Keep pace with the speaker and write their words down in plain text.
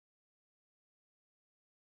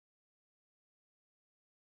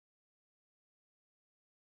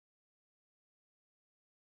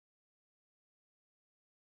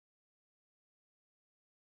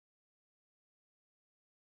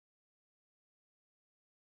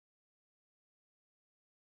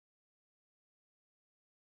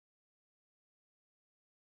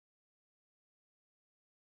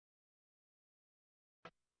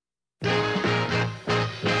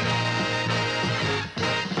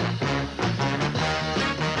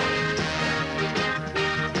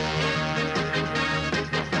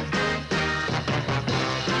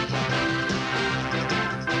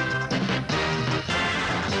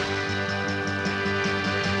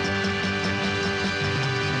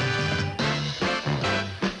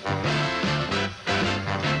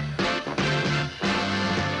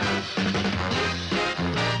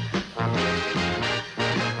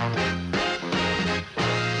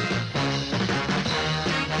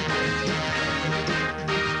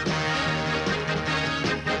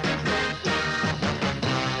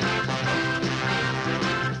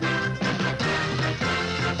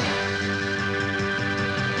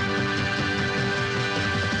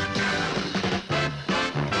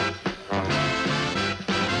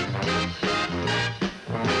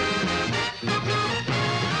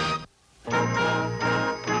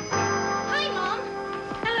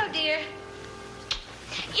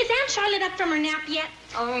summer nap yet?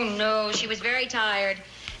 Oh, no, she was very tired.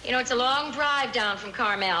 You know, it's a long drive down from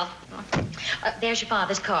Carmel. There's your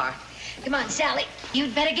father's car. Come on, Sally.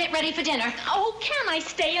 You'd better get ready for dinner. Oh, can I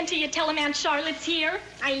stay until you tell him Aunt Charlotte's here?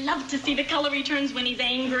 I love to see the color he turns when he's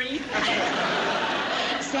angry.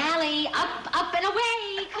 Sally, up and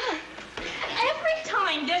away. Come on. Every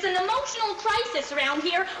time there's an emotional crisis around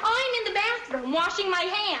here, I'm in the bathroom washing my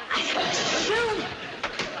hands. True.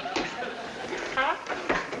 Huh?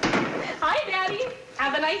 Hi, Daddy.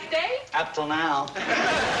 Have a nice day. Up till now.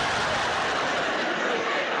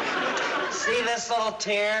 See this little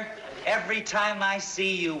tear? Every time I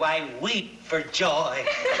see you, I weep for joy.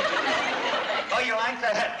 Oh, you like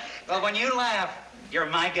that? Well, when you laugh, you're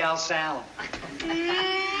my gal, Sal.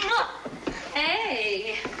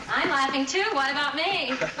 Hey, I'm laughing too. What about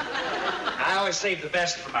me? I always save the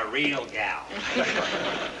best for my real gal.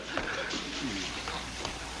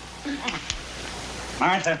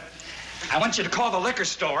 Martha, I want you to call the liquor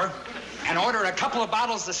store and order a couple of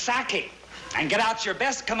bottles of sake and get out your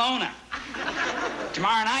best kimono.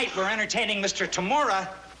 Tomorrow night, we're entertaining Mr.Tamura.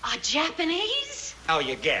 A Japanese? Oh,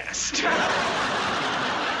 you guessed.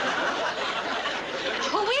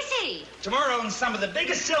 Who is he? Tamura owns some of the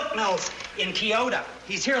biggest silk mills in Kyoto.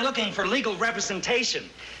 He's here looking for legal representation.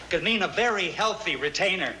 Could mean a very healthy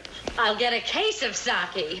retainer. I'll get a case of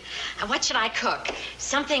sake. What should I cook?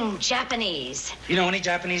 Something Japanese. You know any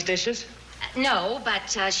Japanese dishes? No, but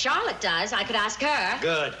Charlotte does. I could ask her.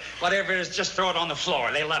 Good. Whatever it is, just throw it on the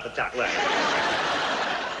floor. They love it that way.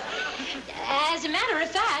 As a matter of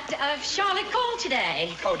fact, Charlotte called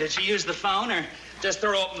today. Oh, did she use the phone or just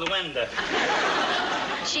throw open the window?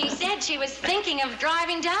 She said she was thinking of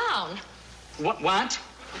driving down. What?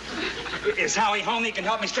 Is Howie home? He can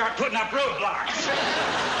help me start putting up roadblocks.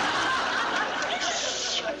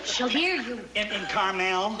 She'll hear you. In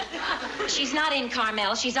Carmel? She's not in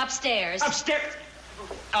Carmel. She's upstairs. Upstairs?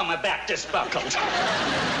 Oh, my back just buckled.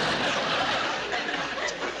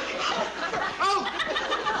 Oh!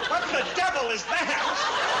 What the devil is that?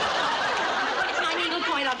 It's my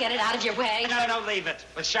needlepoint. I'll get it out of your way. No, leave it.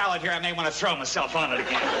 With Charlotte here, I may want to throw myself on it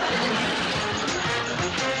again.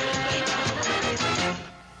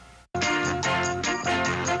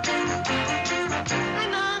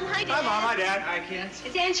 Hi, Dad. Hi, kids.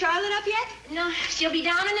 Is Aunt Charlotte up yet? No, she'll be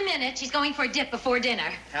down in a minute. She's going for a dip before dinner.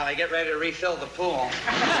 Hallie, get ready to refill the pool.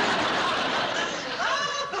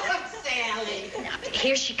 Oh, Sally. Now,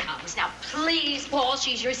 here she comes. Now, please, Paul,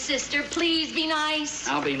 she's your sister. Please be nice.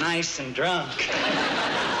 I'll be nice and drunk.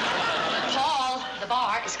 Paul, the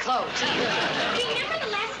bar is closed. Do you remember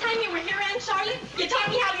the last time you were here, Aunt Charlotte? You taught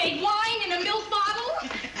me how to make wine in a milk bottle?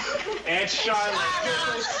 Aunt Charlotte,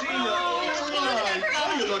 good to see you.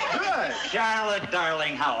 Oh, you look good. Charlotte,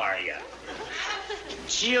 darling, how are you?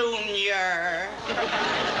 Junior.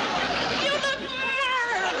 You look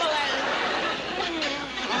marvelous.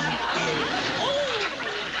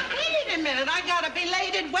 Wait a minute. I got a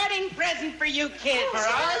belated wedding present for you kids. For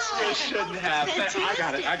us, you shouldn't have. I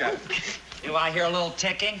got it. Do I hear a little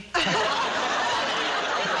ticking?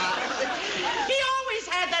 He always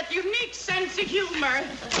had that unique sense of humor.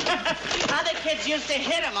 Other kids used to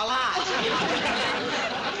hit him a lot.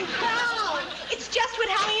 Wow, it's just what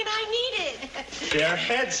Howie and I needed. They're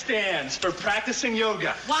headstands for practicing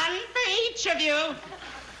yoga. One for each of you.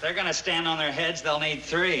 They're gonna stand on their heads. They'll need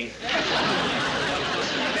 3. Thank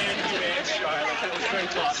you, Aunt Charlotte. That was very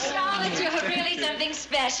thoughtful. Charlotte, you're really something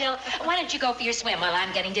special. Why don't you go for your swim while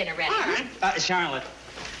I'm getting dinner ready? All right. Charlotte,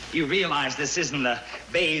 you realize this isn't the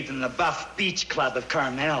Bathe in the Buff Beach Club of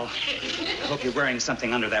Carmel. I hope you're wearing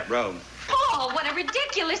something under that robe. Paul, what a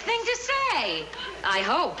ridiculous thing to say. I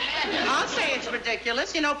hope. I'll say it's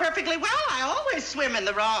ridiculous. You know perfectly well I always swim in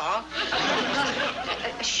the raw.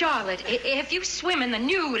 Charlotte, if you swim in the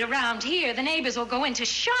nude around here, the neighbors will go into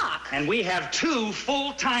shock. And we have 2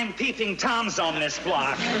 full-time peeping Toms on this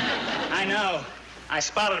block. I know. I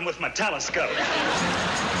spotted them with my telescope.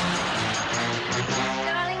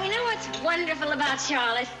 Darling, you know what's wonderful about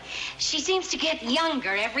Charlotte? She seems to get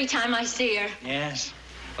younger every time I see her. Yes.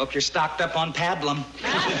 Hope you're stocked up on pablum.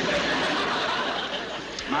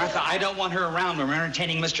 Martha, I don't want her around when we're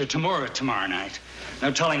entertaining Mr. Tamura tomorrow night.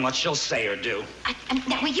 No telling what she'll say or do.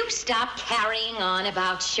 Now, will you stop carrying on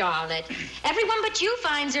about Charlotte? Everyone but you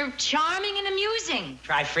finds her charming and amusing.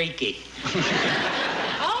 Try freaky.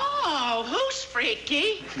 Oh, who's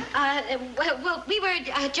freaky? Well, we were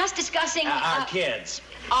just discussing... Our kids.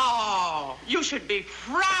 Oh, you should be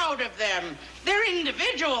proud of them. They're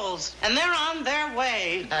individuals, and they're on their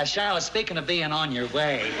way. Charlotte, speaking of being on your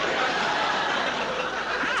way.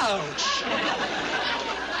 Ouch.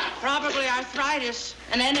 Probably Probably arthritis,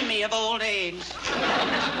 an enemy of old age.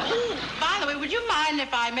 By the way, would you mind if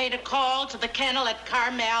I made a call to the kennel at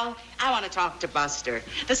Carmel? I want to talk to Buster.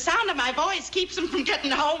 The sound of my voice keeps him from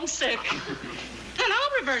getting homesick. And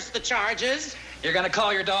I'll reverse the charges. You're gonna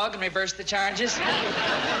call your dog and reverse the charges?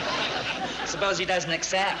 Suppose he doesn't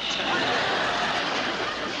accept.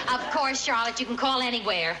 Of course, Charlotte, you can call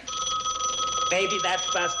anywhere. Baby, that's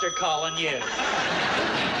Buster calling you.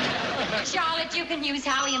 Charlotte, you can use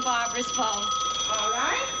Howie and Barbara's phone. All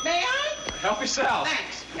right. May I? Help yourself.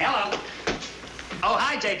 Thanks. Hello. Oh,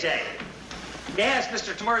 hi, JJ. Yes,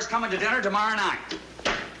 Mr. Tamura's coming to dinner tomorrow night.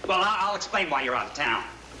 Well, I'll explain why you're out of town.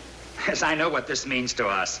 Yes, I know what this means to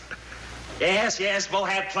us. Yes, we'll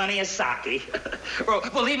have plenty of sake.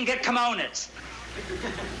 We'll even get kimonos.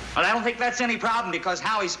 Well, I don't think that's any problem because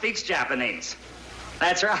Howie speaks Japanese.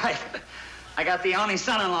 That's right. I got the only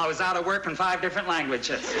son-in-law who's out of work in 5 different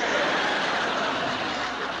languages.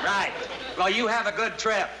 Right. Well, you have a good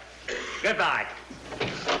trip. Goodbye.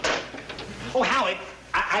 Oh, Howie,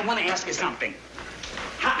 I want to ask you something.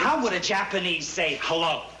 How would a Japanese say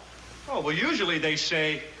hello? Oh, well, usually they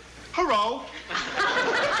say, hello.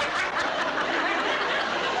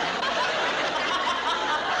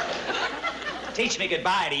 Teach me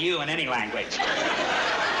goodbye to you in any language.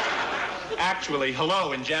 Actually,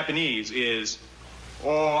 hello in Japanese is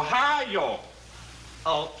Ohayo.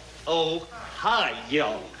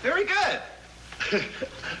 Ohio. Very good.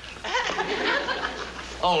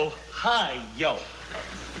 Ohio.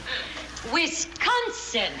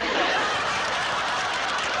 Wisconsin.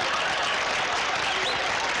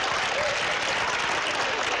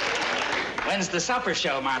 When's the supper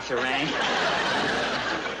show, Martha Ray?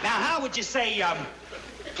 Now, how would you say,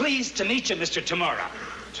 pleased to meet you, Mr. Tamura?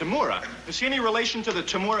 Tamura? Is he any relation to the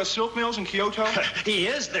Tamura silk mills in Kyoto? He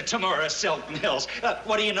is the Tamura Silk Mills.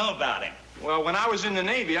 What do you know about him? Well, when I was in the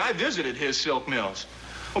Navy, I visited his silk mills.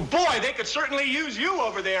 Oh, boy, they could certainly use you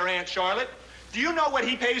over there, Aunt Charlotte. Do you know what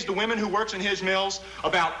he pays the women who works in his mills?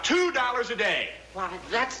 About $2 a day. Why,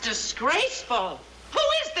 that's disgraceful. Who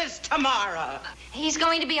is this Tamura? He's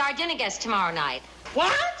going to be our dinner guest tomorrow night.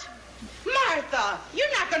 What? Martha,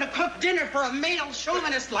 you're not going to cook dinner for a male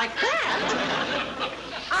chauvinist like that.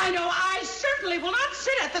 I know I certainly will not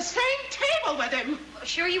sit at the same table with him.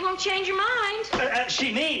 Sure you won't change your mind?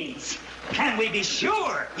 She means, can we be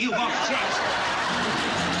sure you won't change?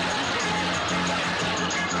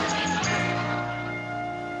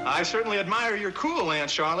 I certainly admire your cool, Aunt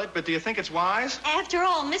Charlotte, but do you think it's wise? After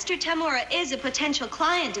all, Mr. Tamura is a potential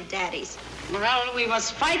client of Daddy's. Well, we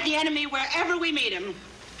must fight the enemy wherever we meet him.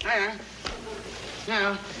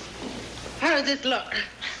 Now, how does this look?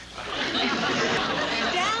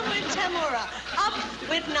 Down with Tamura, up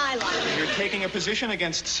with nylon. You're taking a position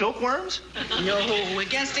against silkworms? No,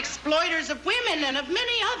 against exploiters of women and of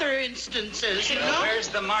many other instances, you know? Where's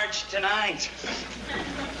the march tonight?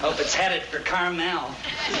 Hope it's headed for Carmel.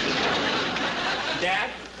 Dad,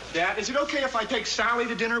 is it okay if I take Sally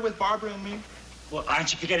to dinner with Barbara and me? Well,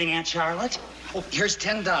 aren't you forgetting Aunt Charlotte? Oh, here's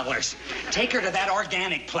 $10. Take her to that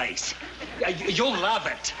organic place. You'll love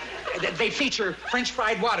it. They feature French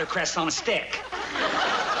fried watercress on a stick.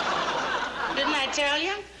 Didn't I tell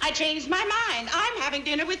you? I changed my mind. I'm having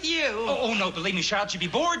dinner with you. Oh, no, believe me, Charlotte, you'd be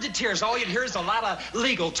bored to tears. All you'd hear is a lot of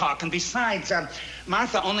legal talk. And besides,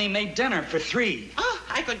 Martha only made dinner for 3. Oh,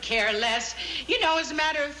 I could care less. You know, as a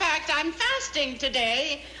matter of fact, I'm fasting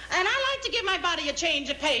today, and I like to give my body a change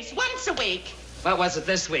of pace once a week. What was it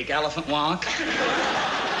this week, Elephant Walk? Howie!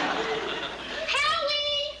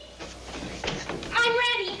 I'm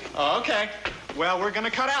ready. Oh, okay. Well, we're gonna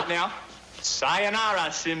cut out now.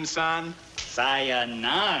 Sayonara, Sim-san.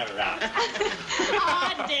 Sayonara.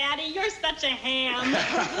 Aw, Daddy, you're such a ham.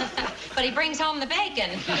 But he brings home the bacon.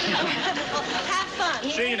 Have fun.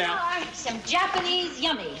 See you now. Some Japanese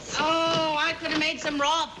yummies. Oh, I could have made some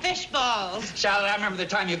raw fish balls. Charlotte, I remember the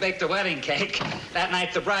time you baked the wedding cake. That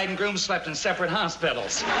night, the bride and groom slept in separate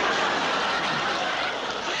hospitals.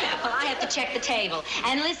 Well, I have to check the table.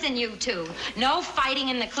 And listen, you two. No fighting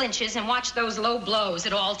in the clinches and watch those low blows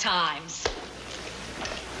at all times.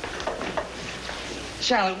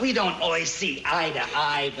 Charlotte, we don't always see eye to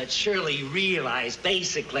eye, but surely realize,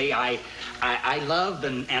 basically, I love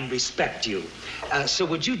and respect you. So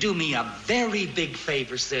would you do me a very big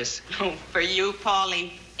favor, sis? Oh, for you,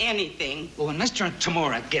 Paulie, anything. Well, when Mr.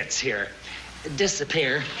 Tamura gets here,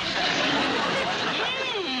 disappear.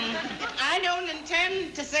 I don't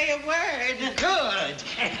intend to say a word. Good.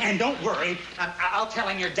 And don't worry, I'll tell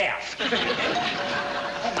him you're deaf.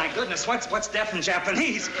 Oh, my goodness, what's deaf in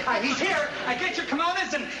Japanese? He's here. Get your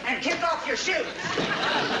kimonos and kick off your shoes.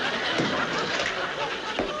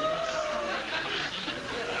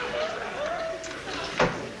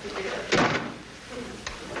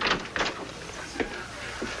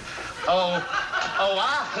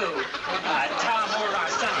 Oahu.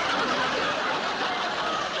 Tamura-san.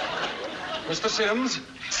 Mr. Sims?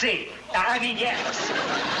 See, yes.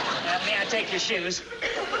 May I take your shoes?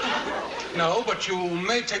 No, but you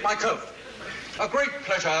may take my coat. A great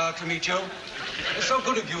pleasure to meet you. It's so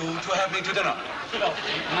good of you to have me to dinner. Well,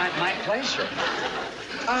 my pleasure.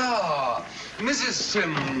 Ah, Mrs.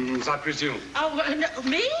 Sims, I presume. Oh, no,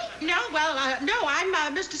 me? No, well, no, I'm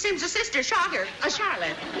Mr. Sims' sister, Charlotte.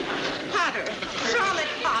 Charlotte Potter. Charlotte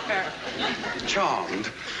Potter.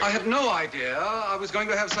 Charmed. I had no idea I was going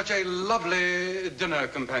to have such a lovely dinner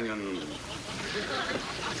companion.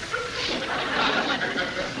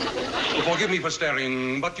 Forgive me for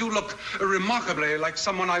staring, but you look remarkably like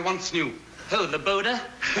someone I once knew. Who, the Buddha?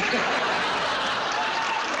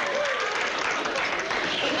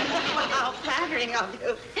 How flattering of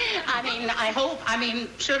you.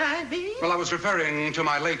 Should I be? Well, I was referring to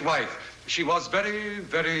my late wife. She was very,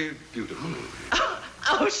 very beautiful.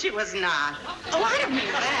 Oh, she was not. Oh, I don't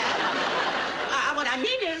mean that. What I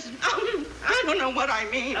mean is, I don't know what I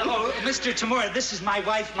mean. Oh, Mr. Tamura, this is my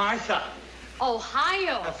wife, Martha.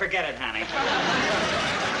 Ohio. Forget it, honey.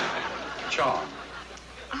 Charmed.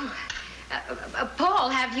 Paul,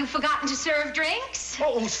 have you forgotten to serve drinks?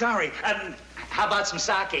 Oh, sorry. How about some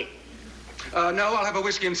sake? No, I'll have a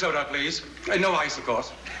whiskey and soda, please. No ice, of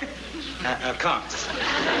course. Comes.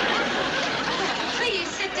 Please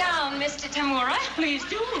sit down, Mr. Tamura. Please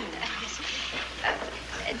do.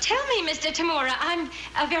 Tell me, Mr. Tamura, I'm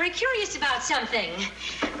very curious about something.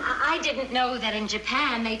 I didn't know that in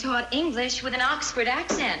Japan they taught English with an Oxford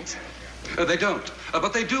accent. They don't,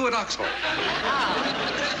 but they do at Oxford.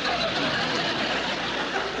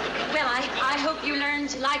 Well, I hope you learned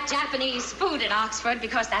to like Japanese food at Oxford,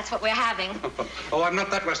 because that's what we're having. Oh, I'm not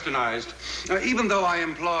that westernized. Even though I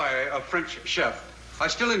employ a French chef, I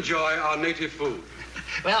still enjoy our native food.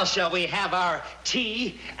 Well, shall we have our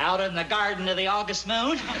tea out in the garden of the August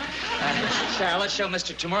moon? Charlotte, show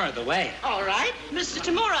Mr. Tamura the way. All right, Mr.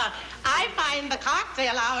 Tamura, I find the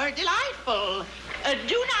cocktail hour delightful.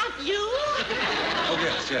 Do not you? Oh,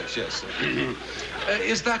 yes.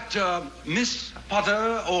 Is that Miss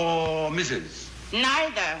Potter or Mrs.?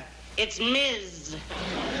 Neither. It's Ms.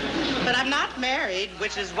 But I'm not married,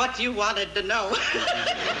 which is what you wanted to know.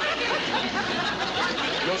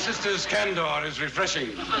 Your sister's candor is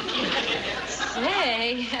refreshing.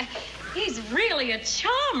 Say, he's really a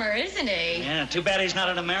charmer, isn't he? Yeah, too bad he's not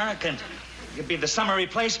an American. He'd be the summer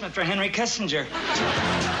replacement for Henry Kissinger.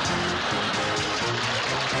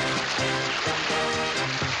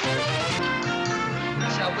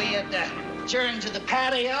 Shall we adjourn to the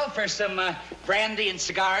patio for some brandy and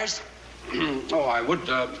cigars? Oh, I would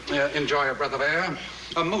enjoy a breath of air.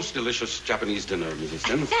 A most delicious Japanese dinner, Mrs.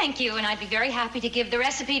 Sims. Thank you, and I'd be very happy to give the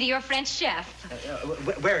recipe to your French chef.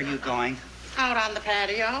 Where are you going? Out on the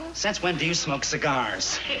patio. Since when do you smoke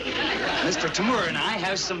cigars? Mr. Tamura and I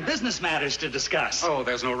have some business matters to discuss. Oh,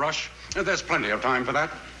 there's no rush. There's plenty of time for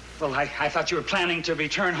that. Well, I thought you were planning to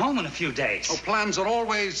return home in a few days. Oh, plans are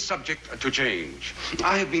always subject to change.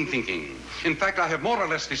 I have been thinking. In fact, I have more or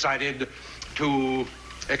less decided to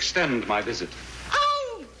extend my visit.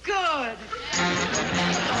 Oh, good.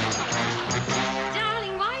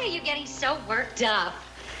 Darling, why are you getting so worked up?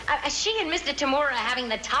 She and Mr. Tamura are having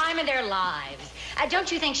the time of their lives.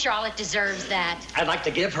 Don't you think Charlotte deserves that? I'd like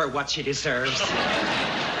to give her what she deserves.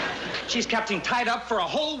 She's kept him tied up for a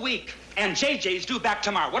whole week, and JJ's due back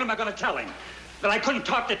tomorrow. What am I going to tell him? That I couldn't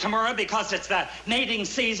talk to Tamura because it's the mating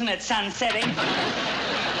season at sunsetting?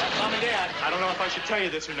 Mom and Dad, I don't know if I should tell you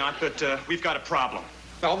this or not, but we've got a problem.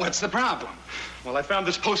 Well, what's the problem? Well, I found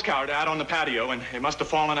this postcard out on the patio, and it must have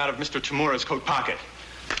fallen out of Mr. Tamura's coat pocket.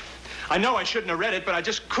 I know I shouldn't have read it, but I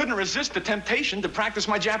just couldn't resist the temptation to practice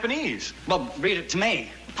my Japanese. Well, read it to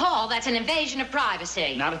me. Paul, that's an invasion of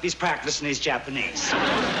privacy. Not if he's practicing his Japanese.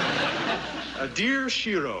 Dear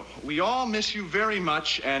Shiro, we all miss you very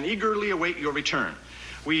much and eagerly await your return.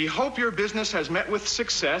 We hope your business has met with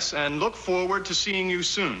success and look forward to seeing you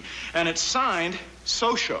soon. And it's signed,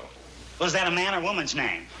 Sosho. Was that a man or woman's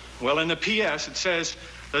name? Well, in the P.S. it says,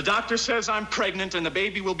 the doctor says I'm pregnant and the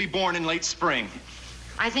baby will be born in late spring.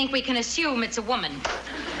 I think we can assume it's a woman.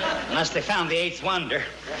 Unless they found the eighth wonder.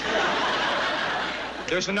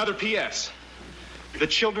 There's another P.S. The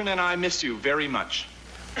children and I miss you very much.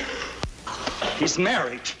 He's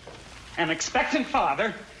married, an expectant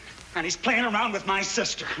father, and he's playing around with my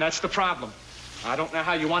sister. That's the problem. I don't know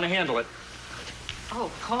how you want to handle it.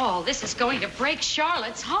 Oh, Paul, this is going to break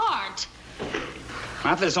Charlotte's heart.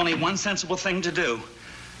 Well, there's only one sensible thing to do.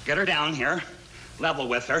 Get her down here, level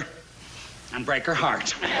with her, and break her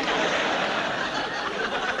heart.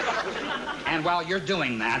 And And while you're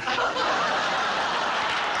doing that...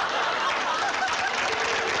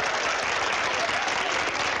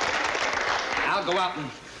 I'll go out and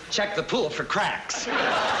check the pool for cracks.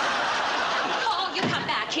 Paul, you come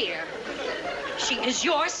back here. She is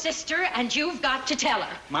your sister, and you've got to tell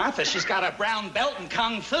her. Martha, she's got a brown belt in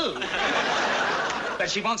kung fu.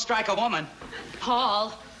 But she won't strike a woman.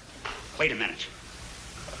 Paul. Wait a minute.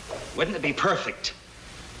 Wouldn't it be perfect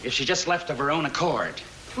if she just left of her own accord?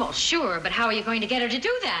 Well, sure, but how are you going to get her to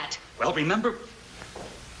do that? Well, remember,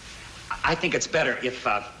 I think it's better if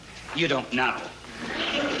you don't know.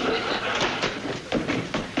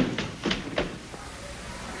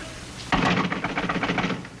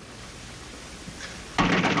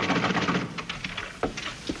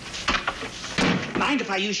 Mind if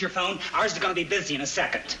I use your phone? Ours is going to be busy in a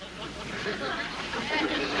second.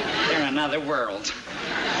 They're in another world.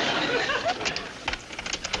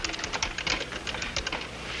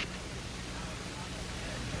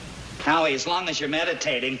 Howie, as long as you're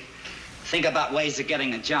meditating, think about ways of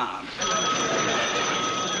getting a job.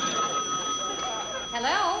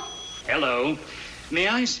 Hello? Hello. May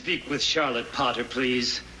I speak with Charlotte Potter,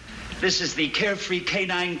 please? This is the Carefree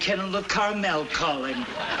Canine Kennel of Carmel calling.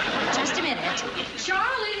 Just a minute.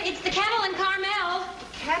 Charlotte, it's the kennel in Carmel.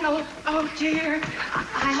 Kennel. Oh, dear.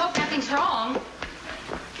 I hope nothing's wrong.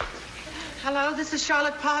 Hello, this is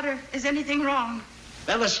Charlotte Potter. Is anything wrong?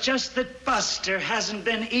 Well, it's just that Buster hasn't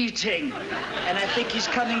been eating, and I think he's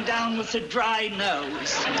coming down with a dry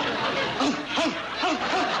nose.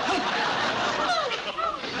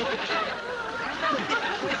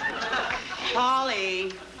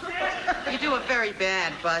 Polly, you do a very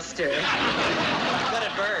bad Buster. Good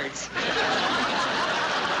at birds.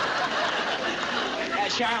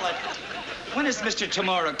 Charlotte, when is Mr.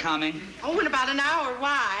 Tamura coming? Oh, in about an hour.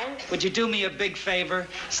 Why? Would you do me a big favor?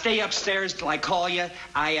 Stay upstairs till I call you.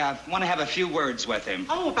 I want to have a few words with him.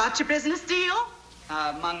 Oh, about your business deal?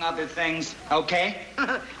 Among other things. Okay?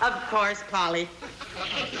 Of course, Polly.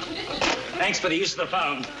 Thanks for the use of the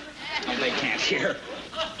phone. Oh, they can't hear.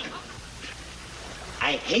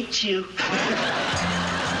 I hate you.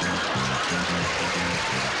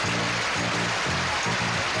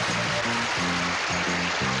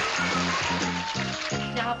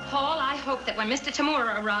 Now, Paul, I hope that when Mr.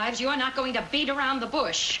 Tamura arrives, you're not going to beat around the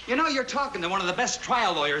bush. You know, you're talking to one of the best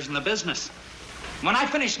trial lawyers in the business. When I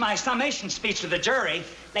finish my summation speech to the jury,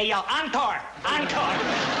 they yell, encore, encore.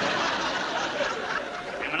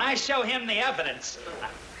 And when I show him the evidence...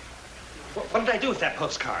 What did I do with that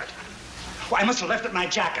postcard? Well, I must have left it in my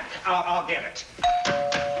jacket. I'll get it.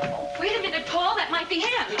 Oh, wait a minute, Paul. That might be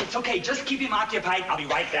him. It's okay. Just keep him occupied. I'll be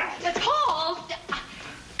right down. Paul!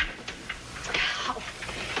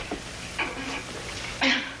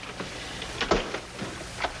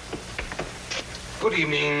 Good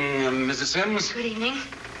evening, Mrs. Sims. Good evening.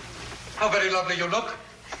 How very lovely you look.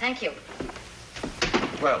 Thank you.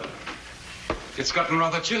 Well, it's gotten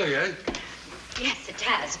rather chilly, eh? Yes, it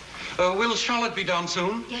has. Will Charlotte be down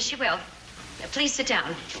soon? Yes, she will. Please sit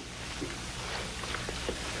down.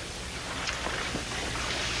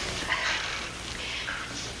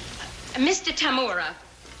 Mr. Tamura,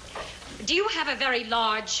 do you have a very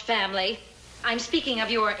large family? I'm speaking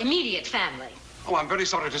of your immediate family. Oh, I'm very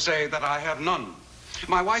sorry to say that I have none.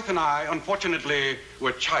 My wife and I, unfortunately,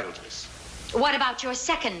 were childless. What about your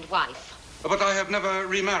second wife? But I have never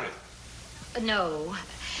remarried. No.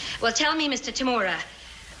 Well, tell me, Mr. Tamura,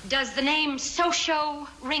 does the name Sosho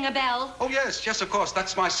ring a bell? Oh, yes, of course.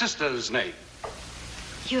 That's my sister's name.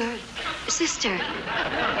 Your sister?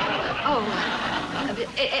 Oh,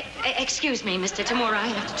 excuse me, Mr. Tamura. I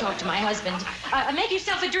have to talk to my husband. Make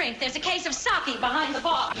yourself a drink. There's a case of sake behind the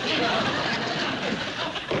bar.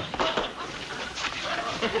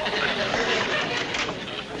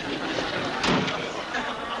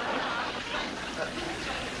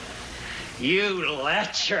 You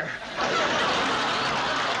lecher.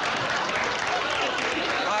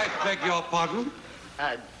 I beg your pardon?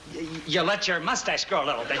 You let your mustache grow a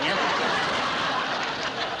little, didn't you?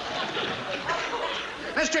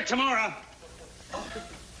 Mr. Tamura,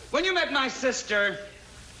 when you met my sister,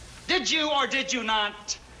 did you or did you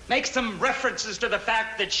not make some references to the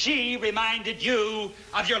fact that she reminded you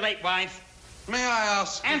of your late wife? May I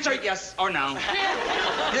ask? Answer yes or no.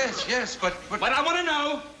 Yes, but... What I want to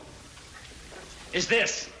know is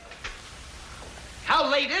this.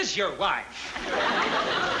 How late is your wife?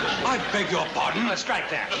 I beg your pardon? Let's strike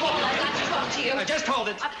that. Paul, I've got to talk to you. Just hold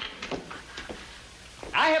it.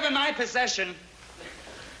 I have in my possession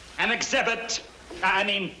an exhibit,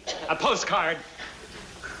 a postcard,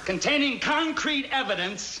 containing concrete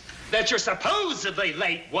evidence that your supposedly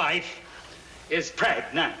late wife is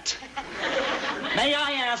pregnant. May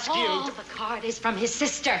I ask you... Oh, the card is from his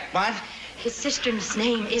sister. What? His sister's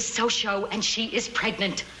name is Socho, and she is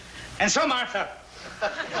pregnant. And so, Martha. I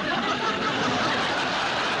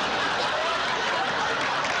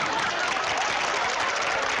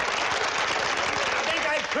think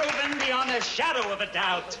I've proven beyond a shadow of a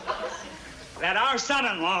doubt that our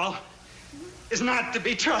son-in-law is not to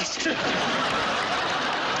be trusted.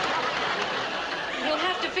 You'll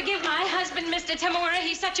have to forgive my husband, Mr. Tamura.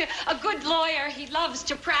 He's such a good lawyer. He loves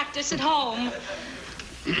to practice at home.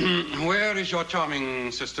 Where is your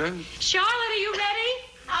charming sister? Charlotte, are you ready?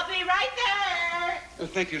 I'll be right there.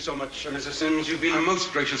 Thank you so much, Mrs. Sims. You've been a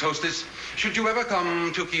most gracious hostess. Should you ever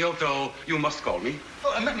come to Kyoto, you must call me.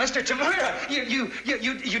 Oh, Mr. Tamura,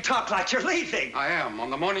 you talk like you're leaving. I am on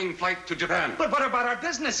the morning flight to Japan. But what about our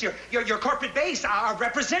business? Your corporate base are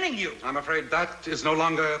representing you. I'm afraid that is no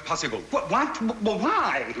longer possible. What? Well,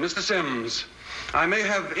 why? Mr. Sims, I may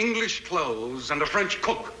have English clothes and a French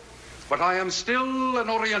cook, but I am still an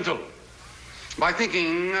Oriental. By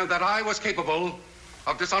thinking that I was capable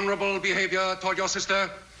of dishonorable behavior toward your sister,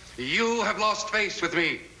 you have lost faith with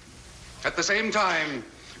me. At the same time,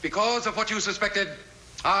 because of what you suspected,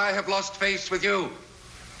 I have lost faith with you.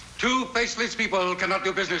 Two faceless people cannot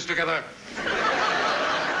do business together.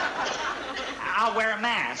 I'll wear a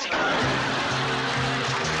mask.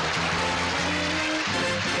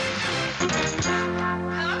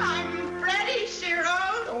 I'm ready, Shiro.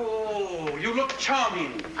 Oh, you look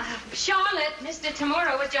charming. Charlotte, Mr.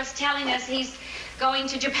 Tamura was just telling us he's going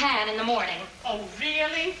to Japan in the morning. Oh,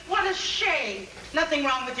 really? What a shame. Nothing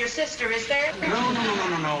wrong with your sister, is there?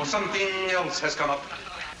 No. Something else has come up.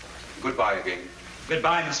 Goodbye again.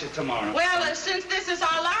 Goodbye, Mr. Tamura. Well, since this is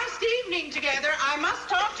our last evening together, I must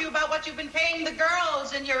talk to you about what you've been paying the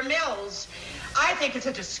girls in your mills. I think it's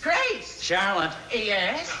a disgrace. Charlotte.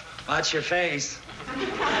 Yes? Watch your face.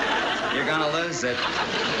 You're gonna lose it.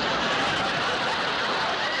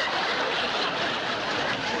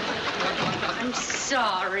 I'm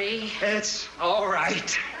sorry. It's all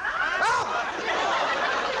right. Oh!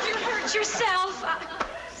 You hurt yourself.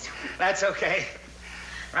 That's okay.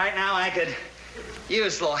 Right now, I could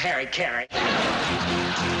use a little Harry Carey.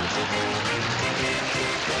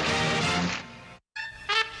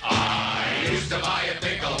 I used to buy a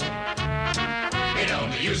pickle. It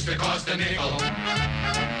only used to cost a nickel.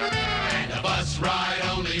 And a bus ride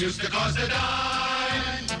only used to cost a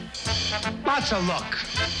dime. Lots of luck.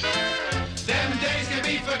 Them days can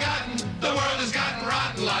be forgotten. The world has gotten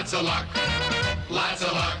rotten. Lots of luck. Lots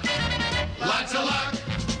of luck. Lots of luck.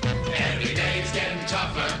 Every day's getting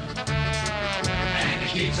tougher. And it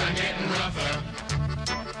keeps on getting rougher.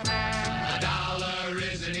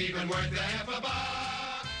 $1 isn't even worth that.